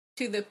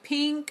to the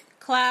Pink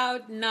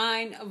Cloud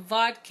 9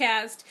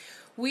 Vodcast.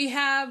 We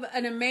have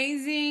an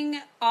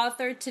amazing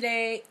author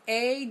today,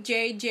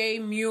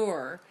 AJJ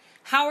Muir.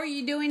 How are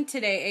you doing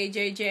today,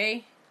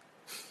 AJJ?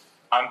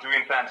 I'm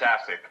doing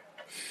fantastic.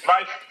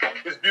 Life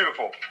is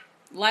beautiful.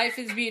 Life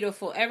is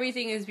beautiful.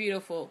 Everything is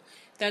beautiful.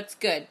 That's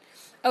good.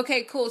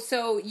 Okay, cool.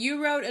 So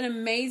you wrote an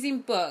amazing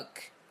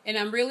book, and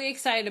I'm really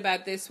excited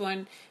about this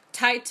one,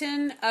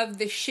 Titan of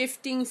the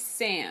Shifting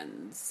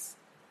Sands.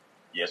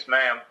 Yes,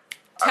 ma'am.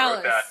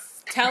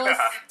 Tell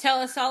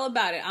us all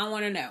about it. I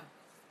want to know.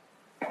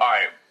 All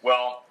right.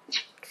 Well,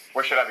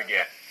 where should I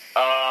begin?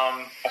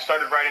 I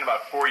started writing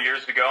about 4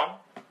 years ago,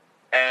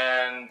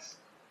 and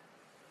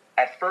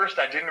at first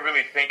I didn't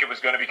really think it was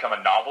going to become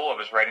a novel. I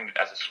was writing it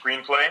as a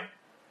screenplay,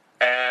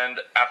 and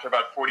after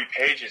about 40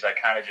 pages, I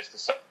kind of just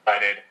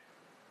decided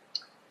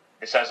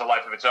this has a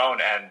life of its own,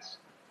 and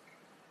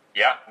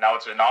yeah, now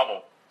it's a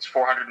novel. It's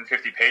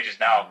 450 pages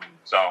now,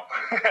 so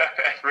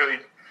it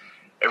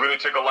really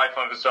took a life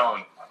of its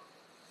own.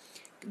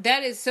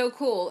 That is so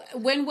cool.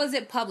 When was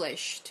it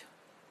published?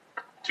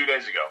 2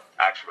 days ago,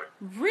 actually.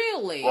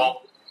 Really?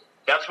 Well,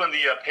 that's when the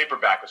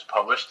paperback was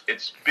published.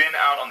 It's been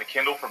out on the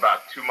Kindle for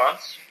about 2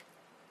 months,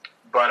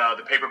 but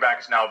the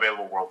paperback is now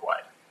available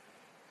worldwide.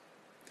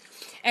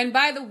 And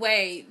by the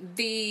way,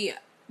 the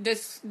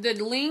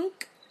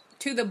link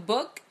to the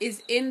book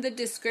is in the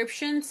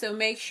description, so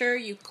make sure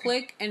you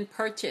click and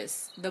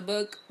purchase the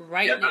book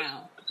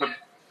now.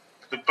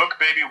 The Book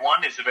Baby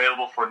 1 is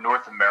available for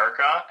North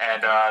America,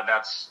 and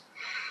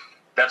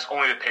that's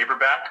only the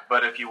paperback.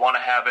 But if you want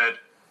to have it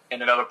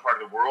in another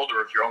part of the world,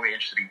 or if you're only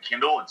interested in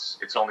Kindle,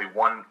 it's only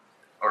 $1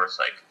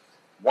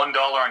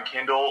 on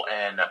Kindle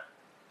and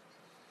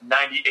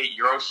 98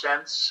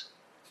 €.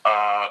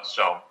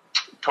 So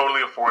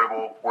totally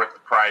affordable, worth the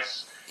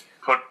price.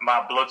 Put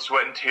my blood,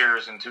 sweat, and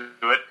tears into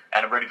it,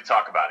 and I'm ready to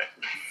talk about it.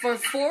 For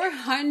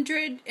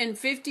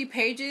 450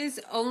 pages,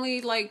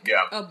 only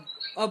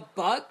a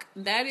buck?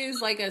 That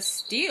is like a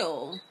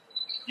steal.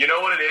 You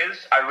know what it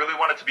is? I really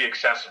want it to be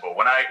accessible.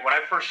 When I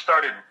first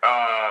started,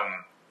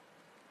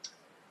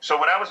 so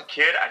when I was a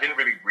kid, I didn't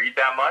really read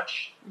that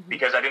much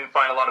because I didn't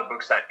find a lot of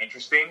books that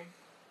interesting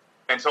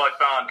until I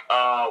found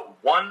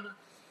one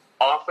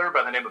author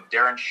by the name of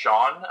Darren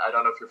Shan. I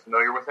don't know if you're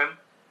familiar with him.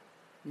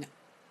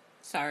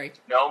 Sorry.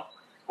 No?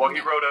 Well,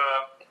 he wrote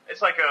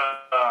it's like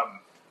a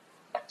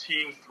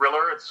teen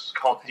thriller. It's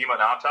called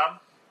Demonata.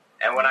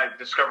 And when I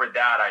discovered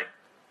that, I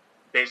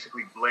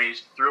basically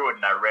blazed through it,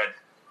 and I read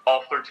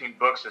all 13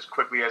 books as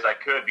quickly as I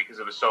could because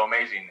it was so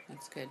amazing.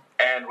 That's good.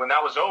 And when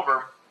that was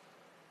over,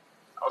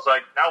 I was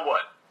like, now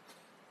what?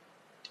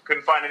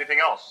 Couldn't find anything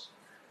else.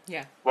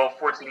 Yeah. Well,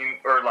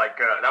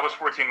 that was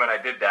 14 when I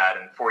did that,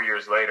 and 4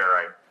 years later,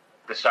 I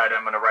decided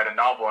I'm going to write a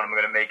novel, and I'm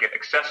going to make it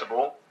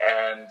accessible,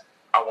 and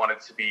I want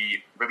it to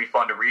be really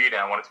fun to read,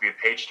 and I want it to be a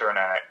page turner. And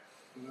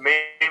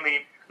I'm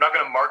not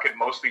going to market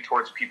mostly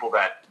towards people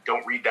that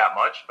don't read that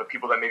much, but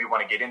people that maybe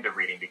want to get into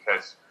reading,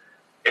 because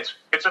it's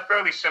a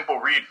fairly simple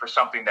read for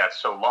something that's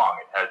so long.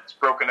 It's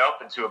broken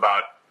up into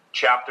about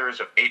chapters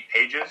of 8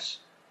 pages,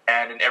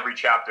 and in every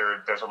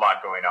chapter there's a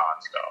lot going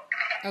on.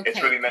 So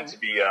it's really meant to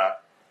be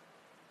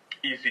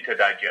easy to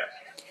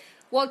digest.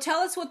 Well,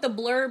 tell us what the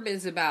blurb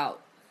is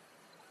about.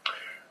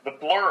 The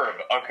blurb,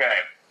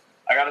 okay.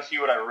 I got to see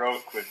what I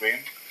wrote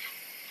quickly.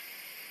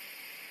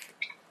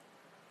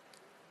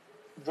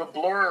 The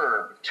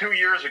blurb. 2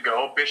 years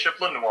ago, Bishop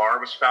Lenoir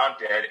was found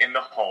dead in the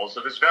halls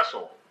of his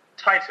vessel,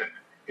 Titan.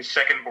 His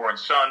second-born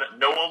son,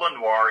 Noah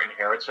Lenoir,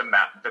 inherits the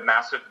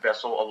massive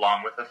vessel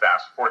along with a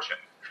vast fortune.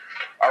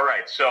 All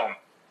right, so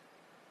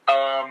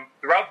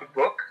throughout the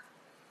book,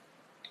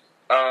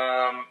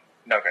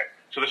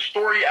 so the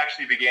story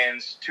actually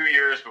begins 2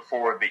 years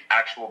before the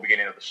actual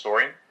beginning of the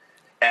story,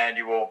 and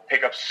you will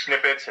pick up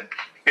snippets and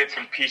bits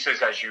and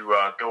pieces as you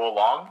go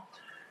along.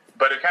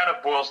 But it kind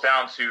of boils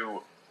down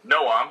to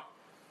Noah,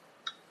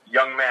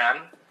 young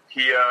man.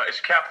 He is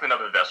captain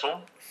of a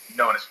vessel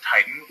known as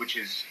Titan, which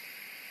is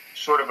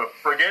sort of a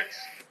frigate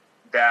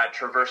that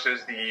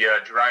traverses the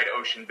dried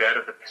ocean bed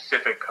of the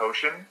Pacific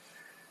Ocean.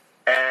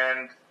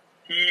 And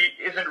he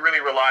isn't really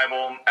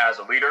reliable as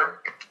a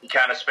leader. He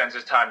kind of spends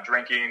his time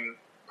drinking,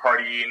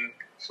 partying.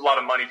 It's a lot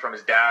of money from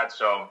his dad,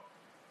 so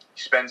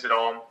he spends it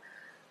all.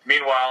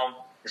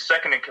 Meanwhile, the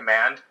second in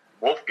command,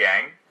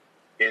 Wolfgang,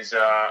 is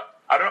I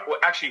don't know.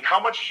 Actually, how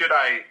much should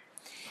I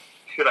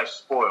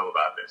spoil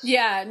about this?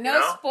 Yeah,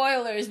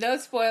 spoilers. No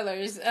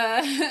spoilers.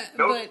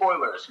 No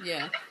spoilers.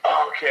 Yeah.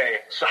 Okay.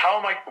 So how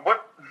am I?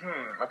 What?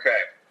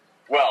 Okay.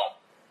 Well,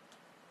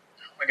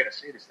 how am I going to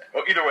say this then?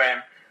 Well, either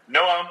way,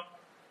 Noah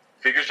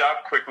figures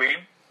out quickly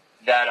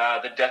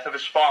that the death of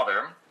his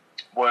father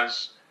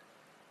was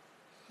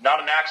not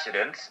an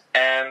accident,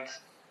 and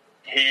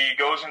he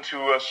goes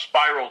into a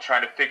spiral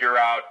trying to figure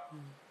out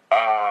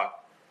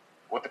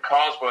what the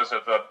cause was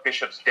of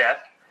Bishop's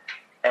death,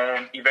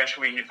 and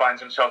eventually he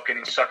finds himself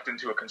getting sucked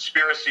into a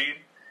conspiracy.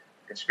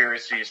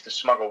 Conspiracy is to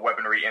smuggle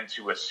weaponry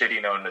into a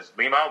city known as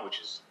Lima, which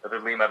is the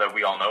Lima that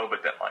we all know,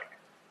 but then,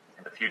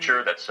 in the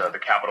future, that's the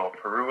capital of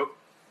Peru.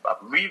 I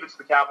believe it's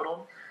the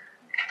capital.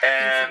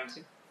 And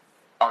So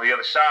on the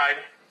other side,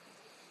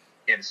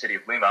 in the city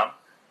of Lima,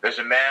 there's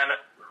a man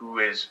who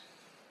is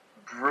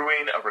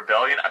brewing a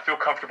rebellion. I feel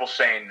comfortable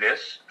saying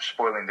this,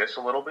 spoiling this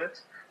a little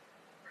bit.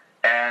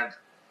 And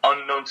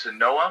unbeknownst to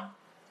Noah,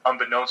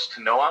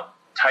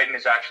 Titan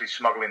is actually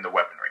smuggling the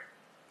weaponry.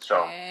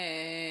 So,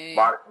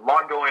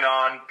 lot going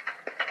on.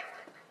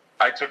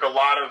 I took a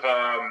lot of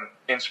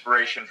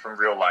inspiration from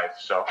real life,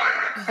 so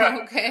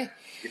Okay.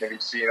 you're going to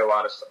be seeing a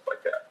lot of stuff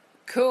like that.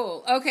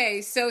 Cool.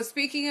 Okay, so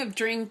speaking of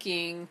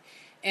drinking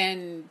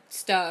and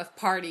stuff,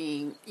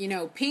 partying,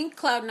 Pink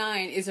Cloud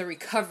 9 is a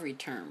recovery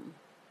term.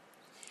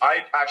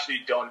 I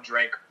actually don't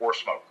drink or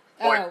smoke.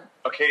 Well,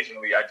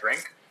 occasionally I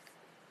drink,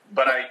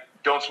 but I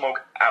don't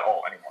smoke at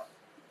all anymore.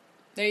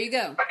 There you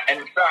go. And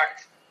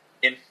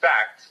in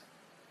fact,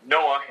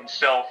 Noah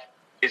himself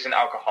is an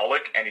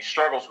alcoholic and he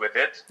struggles with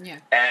it. Yeah.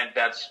 And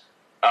that's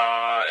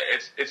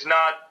it's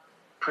not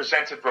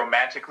presented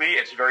romantically.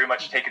 It's very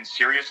much taken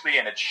seriously,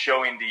 and it's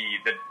showing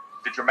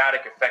the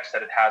dramatic effects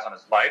that it has on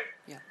his life.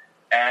 Yeah.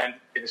 And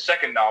in the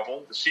second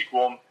novel, the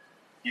sequel,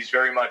 he's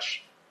very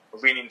much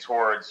leaning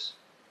towards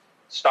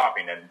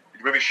stopping, and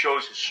it really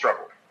shows his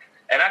struggle.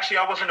 And actually,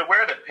 I wasn't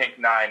aware that Pink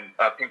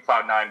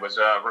Cloud 9 was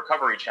a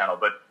recovery channel,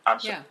 but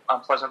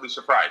I'm pleasantly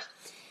surprised.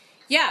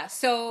 Yeah,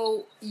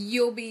 so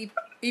you'll be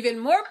even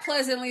more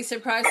pleasantly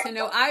surprised to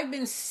know I've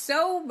been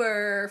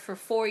sober for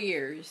 4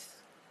 years.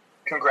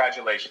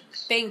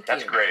 Congratulations. Thank you.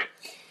 That's great.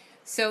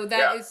 So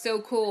that is so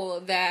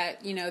cool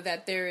that,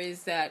 that there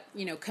is that,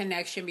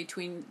 connection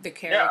between the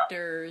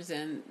characters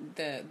and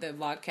the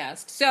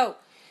vodcast. So,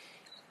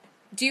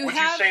 would you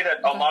say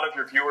that a lot of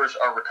your viewers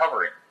are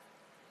recovering?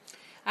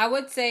 I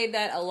would say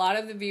that a lot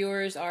of the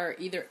viewers are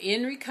either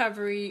in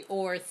recovery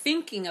or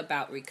thinking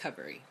about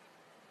recovery.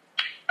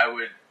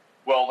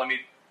 Well, let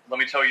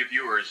me tell you,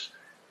 viewers,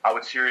 I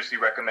would seriously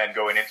recommend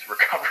going into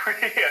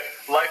recovery.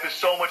 Life is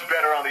so much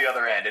better on the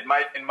other end. It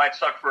might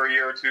suck for a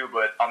year or two,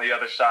 but on the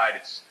other side,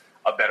 it's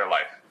a better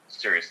life.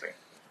 Seriously.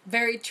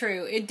 Very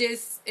true. It did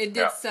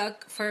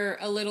suck for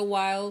a little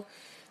while,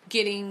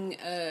 getting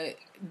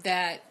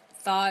that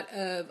thought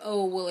of,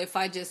 oh, well, if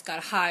I just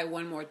got high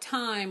one more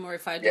time, or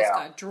if I just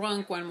got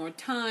drunk one more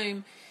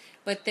time.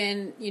 But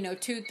then,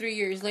 2-3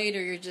 years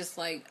later, you're just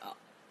like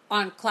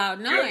on cloud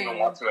 9. You don't even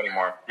want to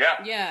anymore.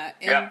 Yeah.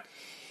 Yeah.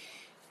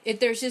 And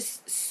there's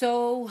just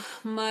so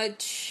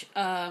much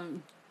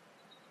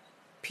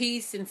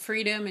peace and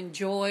freedom and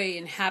joy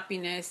and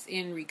happiness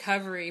in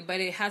recovery, but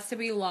it has to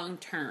be long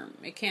term.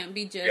 It can't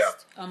be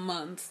just a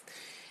month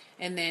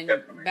and then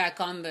back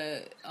on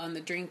the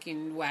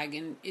drinking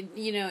wagon.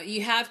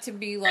 You have to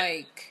be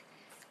like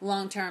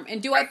long term.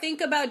 And do I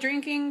think about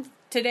drinking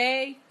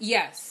today?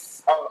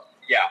 Yes.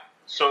 Yeah.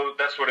 So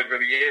that's what it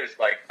really is.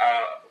 Like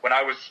when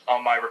I was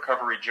on my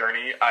recovery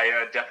journey,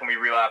 I definitely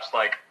relapsed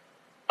like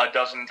a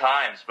dozen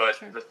times. But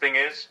the thing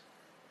is,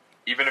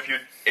 even if you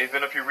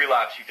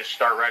relapse, you just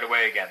start right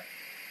away again.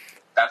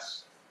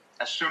 That's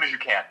as soon as you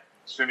can.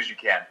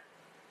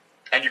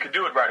 And you can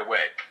do it right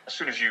away as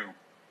soon as you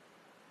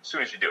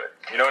do it.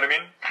 You know what I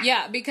mean?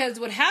 Yeah, because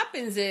what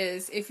happens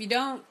is if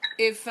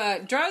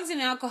drugs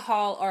and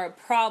alcohol are a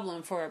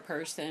problem for a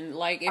person,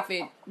 like if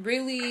it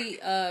really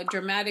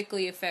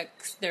dramatically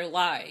affects their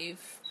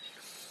life,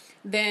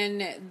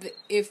 then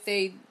if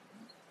they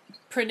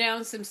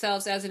pronounce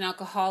themselves as an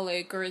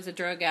alcoholic or as a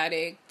drug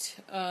addict,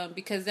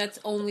 because that's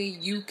only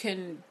you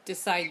can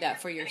decide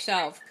that for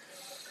yourself.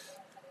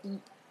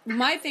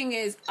 My thing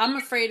is, I'm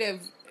afraid of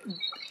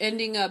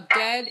ending up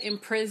dead, in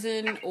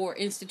prison, or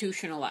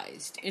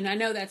institutionalized. And I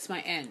know that's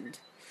my end.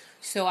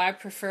 So I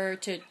prefer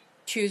to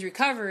choose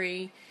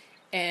recovery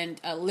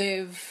and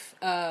live,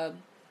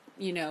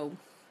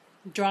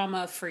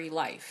 drama-free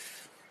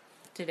life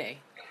today.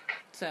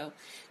 So,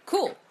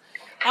 cool.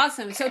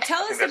 Awesome. So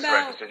tell us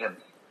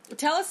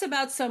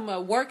about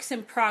some works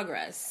in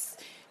progress.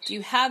 Do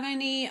you have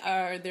any?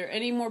 Are there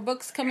any more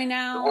books coming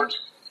out?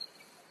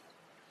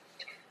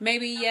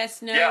 Maybe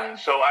yes, no? Yeah,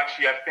 so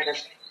actually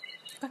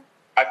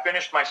I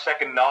finished my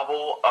second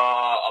novel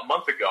a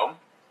month ago,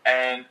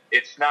 and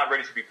it's not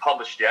ready to be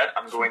published yet.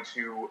 I'm going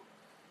to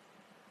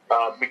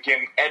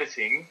begin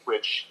editing,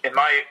 which in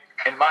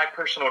my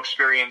personal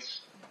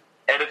experience,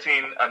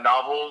 editing a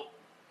novel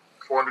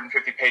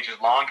 450 pages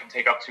long can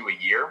take up to a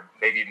year,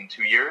 maybe even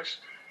 2 years.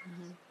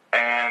 Mm-hmm.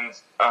 And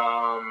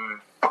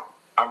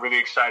I'm really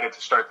excited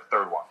to start the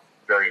third one.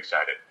 Very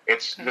excited.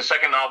 It's the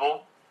second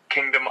novel,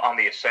 Kingdom on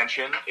the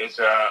Ascension, is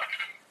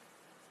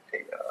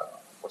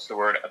what's the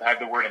word? I have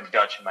the word in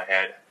Dutch in my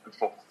head.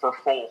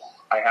 Vervolg.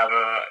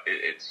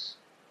 It's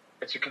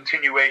a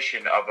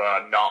continuation of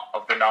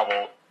the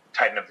novel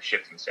Titan of the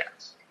Shifting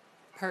Sands.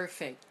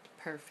 Perfect.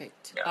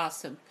 Yeah.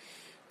 Awesome.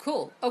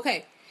 Cool.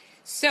 Okay.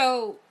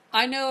 So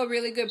I know a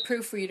really good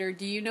proofreader.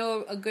 Do you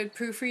know a good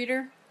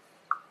proofreader?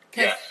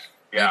 Yes.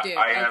 Yeah, you do.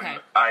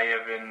 I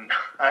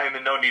am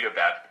in no need of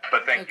that,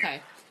 but thank you.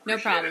 Okay, no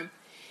problem.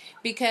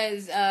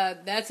 Because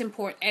that's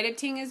important.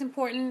 Editing is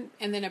important,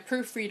 and then a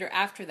proofreader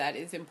after that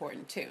is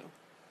important too.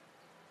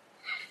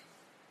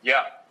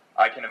 Yeah,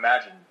 I can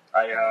imagine.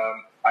 I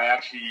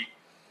actually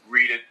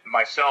read it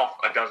myself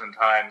a dozen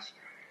times,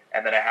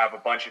 and then I have a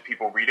bunch of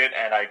people read it,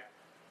 and I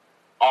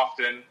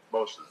often,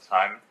 most of the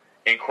time,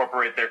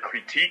 incorporate their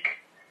critique.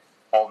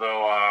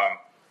 Although,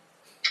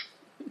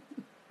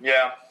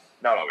 yeah,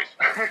 not always.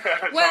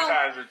 Well,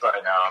 sometimes it's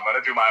like, no, I'm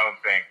going to do my own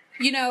thing.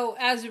 You know,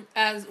 as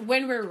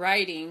when we're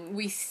writing,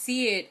 we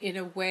see it in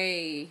a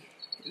way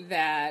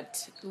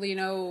that, you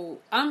know,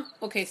 I'm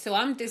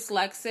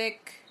dyslexic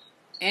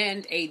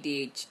and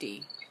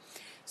ADHD.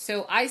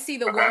 So I see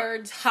the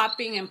words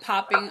hopping and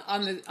popping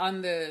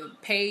on the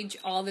page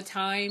all the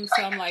time.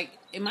 So I'm like,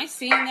 am I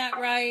seeing that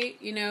right?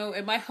 You know,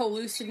 am I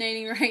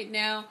hallucinating right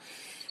now?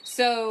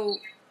 So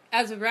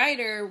as a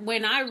writer,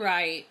 when I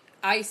write,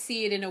 I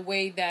see it in a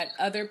way that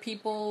other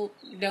people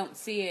don't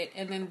see it,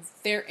 and then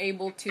they're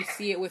able to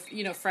see it with,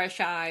 you know, fresh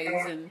eyes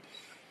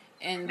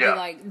and be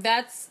like,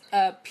 that's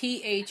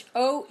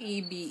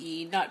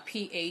PHOEBE, not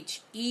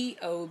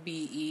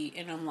PHEOBE.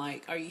 And I'm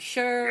like, are you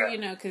sure? Yeah. You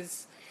know,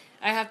 because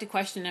I have to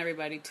question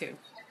everybody too.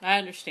 I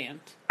understand.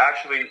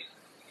 Actually,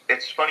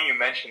 it's funny you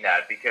mention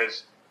that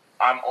because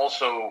I'm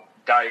also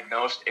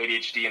diagnosed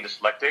ADHD and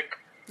dyslexic.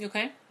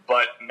 Okay.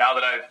 But now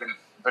that I've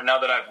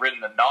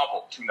written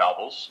two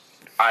novels,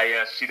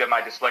 I see that my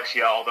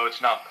dyslexia, although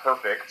it's not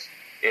perfect,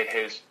 it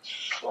is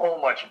so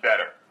much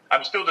better.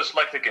 I'm still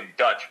dyslexic in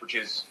Dutch, which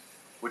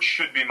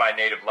should be my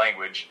native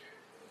language,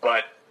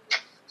 but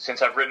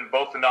since I've written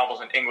both the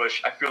novels in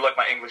English, I feel like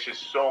my English is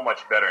so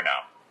much better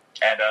now,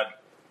 and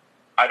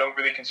I don't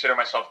really consider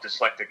myself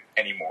dyslexic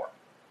anymore.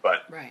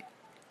 But right,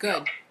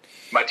 good.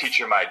 My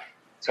teacher might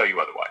tell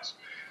you otherwise.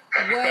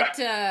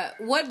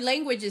 What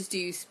languages do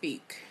you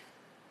speak?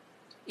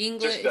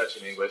 English? Just Dutch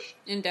and English.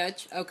 In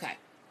Dutch? Okay.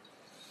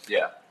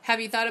 Yeah.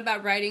 Have you thought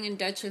about writing in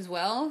Dutch as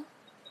well?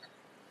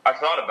 I've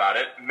thought about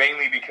it,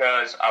 mainly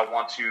because I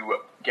want to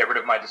get rid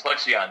of my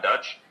dyslexia in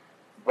Dutch,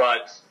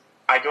 but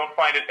I don't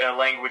find it a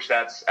language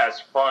that's as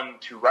fun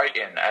to write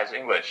in as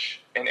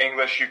English. In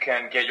English, you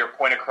can get your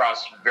point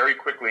across very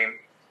quickly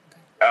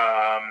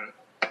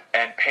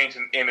and paint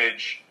an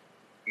image.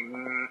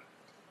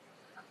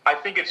 I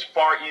think it's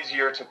far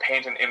easier to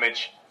paint an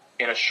image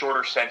in a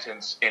shorter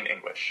sentence in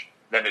English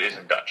than it is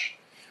in Dutch.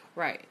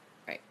 Right.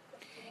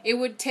 It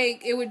would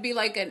be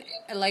like an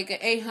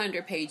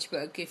 800-page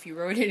book if you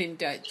wrote it in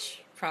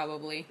Dutch,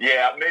 probably.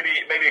 Yeah,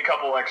 maybe a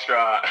couple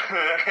extra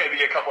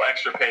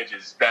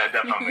pages. That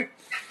definitely.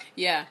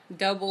 Yeah,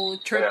 double,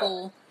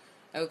 triple.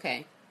 Yeah.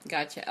 Okay,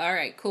 gotcha. All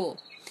right,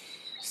 cool.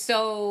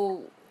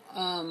 So,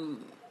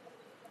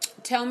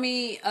 tell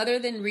me, other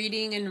than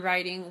reading and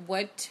writing,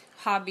 what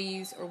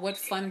hobbies or what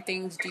fun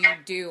things do you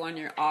do on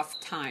your off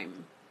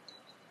time?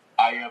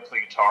 I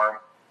play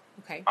guitar.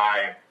 Okay.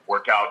 I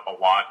work out a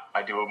lot.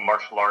 I do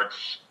martial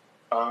arts.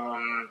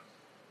 I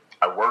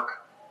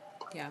work.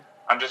 Yeah.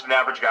 I'm just an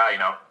average guy, you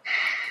know.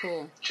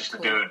 Cool. Just a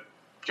dude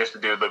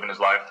living his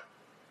life.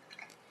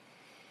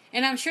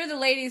 And I'm sure the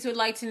ladies would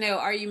like to know,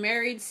 are you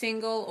married,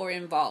 single, or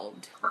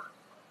involved?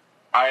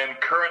 I am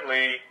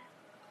currently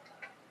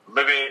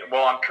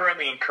I'm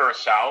currently in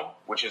Curacao,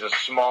 which is a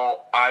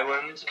small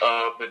island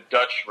of the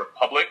Dutch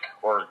Republic,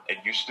 or it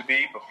used to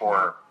be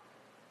before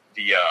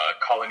the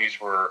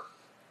colonies were,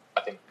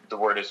 I think the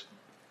word is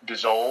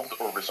dissolved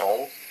or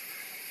resolved.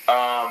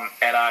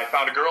 And I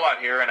found a girl out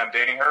here, and I'm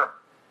dating her.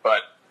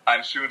 But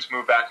I'm soon to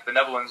move back to the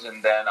Netherlands,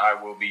 and then I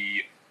will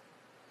be,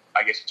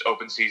 I guess it's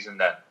open season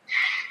then.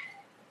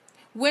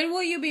 When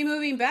will you be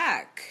moving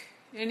back?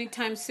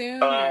 Anytime soon?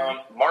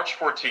 March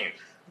 14th.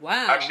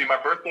 Wow. Actually, my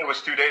birthday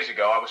was 2 days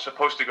ago. I was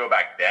supposed to go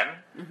back then,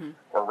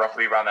 or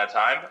roughly around that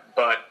time,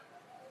 but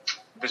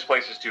this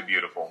place is too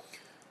beautiful.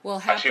 Well,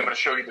 actually, I'm going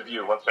to show you the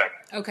view. 1 second.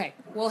 Okay.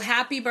 Well,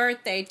 happy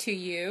birthday to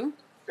you.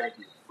 Thank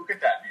you. Look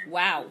at that view.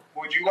 Wow.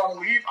 Would you want to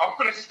leave? I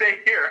want to stay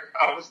here.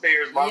 I want to stay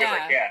here as long as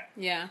I can.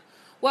 Yeah.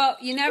 Well,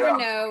 you never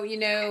know. You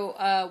know,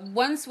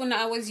 once when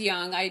I was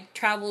young, I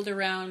traveled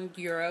around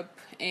Europe,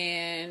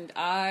 and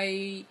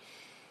I,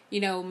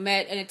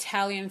 met an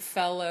Italian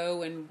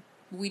fellow, and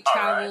we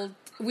traveled. Right.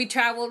 We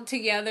traveled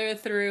together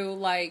through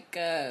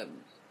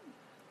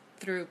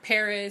through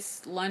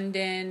Paris,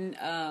 London.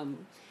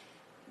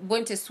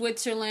 Went to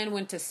Switzerland,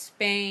 went to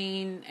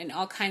Spain, and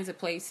all kinds of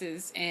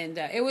places, and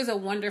it was a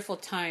wonderful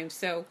time.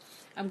 So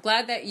I'm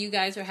glad that you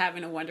guys are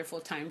having a wonderful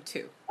time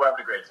too. We're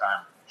having a great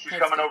time. She's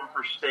coming over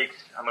for steaks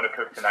I'm going to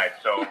cook tonight,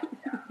 so.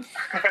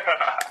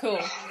 Cool.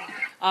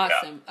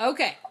 Awesome. Yeah.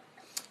 Okay.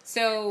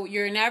 So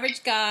you're an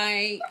average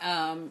guy.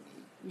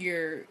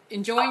 You're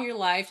enjoying your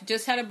life.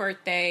 Just had a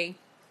birthday.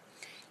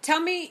 Tell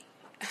me,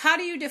 how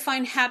do you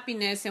define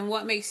happiness and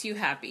what makes you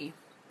happy?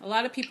 A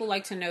lot of people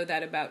like to know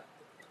that about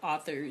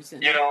authors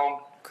and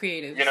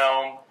creatives.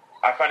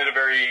 I find it a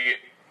very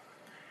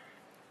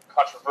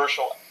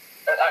controversial.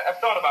 I've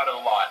thought about it a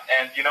lot,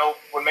 and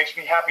what makes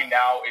me happy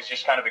now is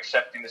just kind of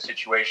accepting the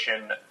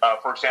situation.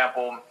 For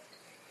example,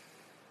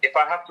 if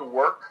I have to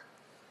work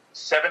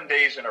 7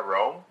 days in a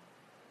row,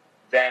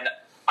 then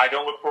I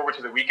don't look forward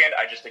to the weekend.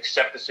 I just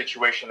accept the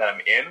situation that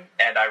I'm in,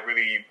 and I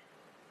really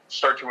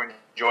start to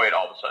enjoy it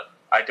all of a sudden.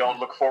 I don't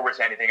look forward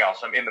to anything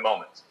else. I'm in the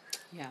moment.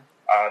 Yeah.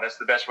 That's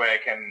the best way I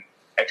can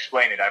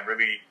explain it. I'm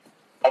really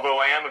although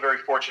I am a very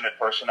fortunate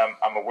person,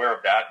 I'm aware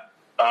of that.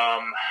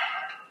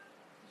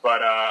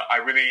 But I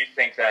really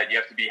think that you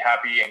have to be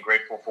happy and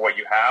grateful for what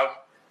you have,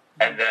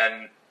 and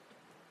then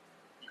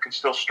you can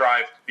still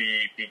strive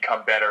to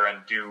become better and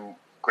do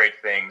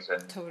great things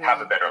and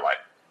have a better life.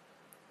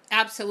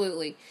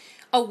 Absolutely.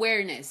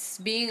 Awareness,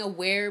 being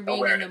aware,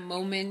 being in the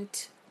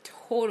moment,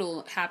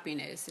 total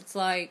happiness. It's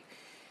like,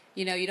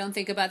 you know, you don't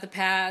think about the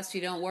past,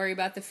 you don't worry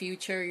about the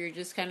future, you're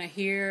just kind of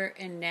here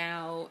and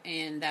now,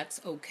 and that's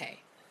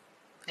okay.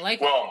 I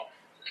like it. Well,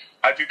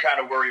 I do kind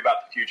of worry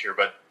about the future,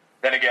 but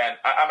then again,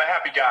 I'm a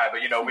happy guy,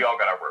 but, you know, we all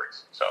got our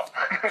worries, so.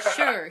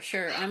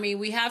 Sure. I mean,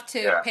 we have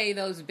to pay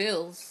those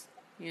bills,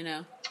 you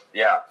know.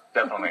 Yeah,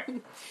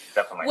 definitely.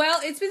 Well,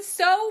 it's been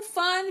so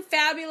fun,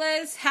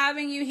 fabulous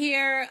having you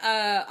here,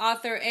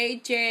 author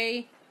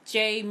A.J.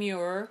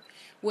 Muir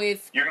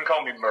with... You can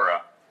call me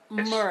Murrah.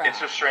 Murrah.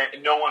 It's a strange...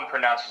 No one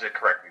pronounces it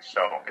correctly,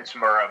 so it's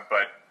Murrah,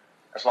 but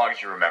as long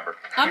as you remember.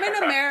 I'm in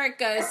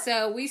America,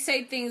 so we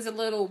say things a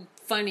little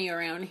funny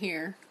around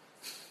here.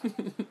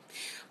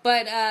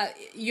 But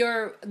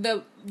your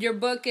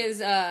book is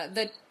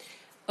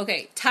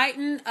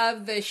Titan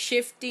of the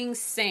Shifting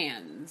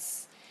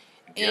Sands.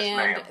 Yes, and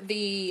ma'am.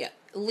 The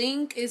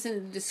link is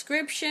in the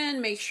description.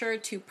 Make sure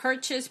to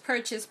purchase.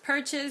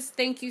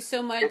 Thank you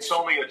so much. It's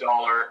only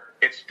 $1.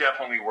 It's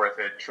definitely worth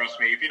it. Trust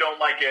me. If you don't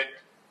like it,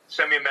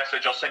 send me a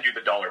message. I'll send you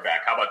the $1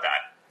 back. How about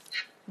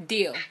that?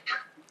 Deal.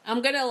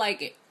 I'm going to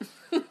like it.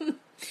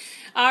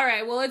 All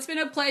right. Well, it's been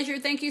a pleasure.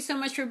 Thank you so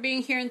much for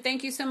being here. And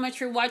thank you so much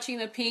for watching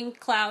the Pink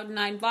Cloud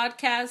 9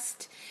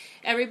 podcast.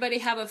 Everybody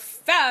have a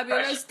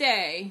fabulous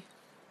day.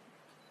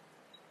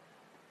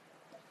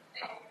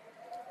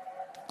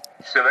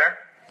 Still there?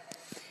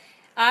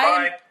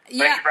 Bye.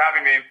 Thank you for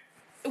having me.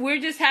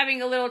 We're just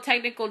having a little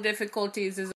technical difficulties.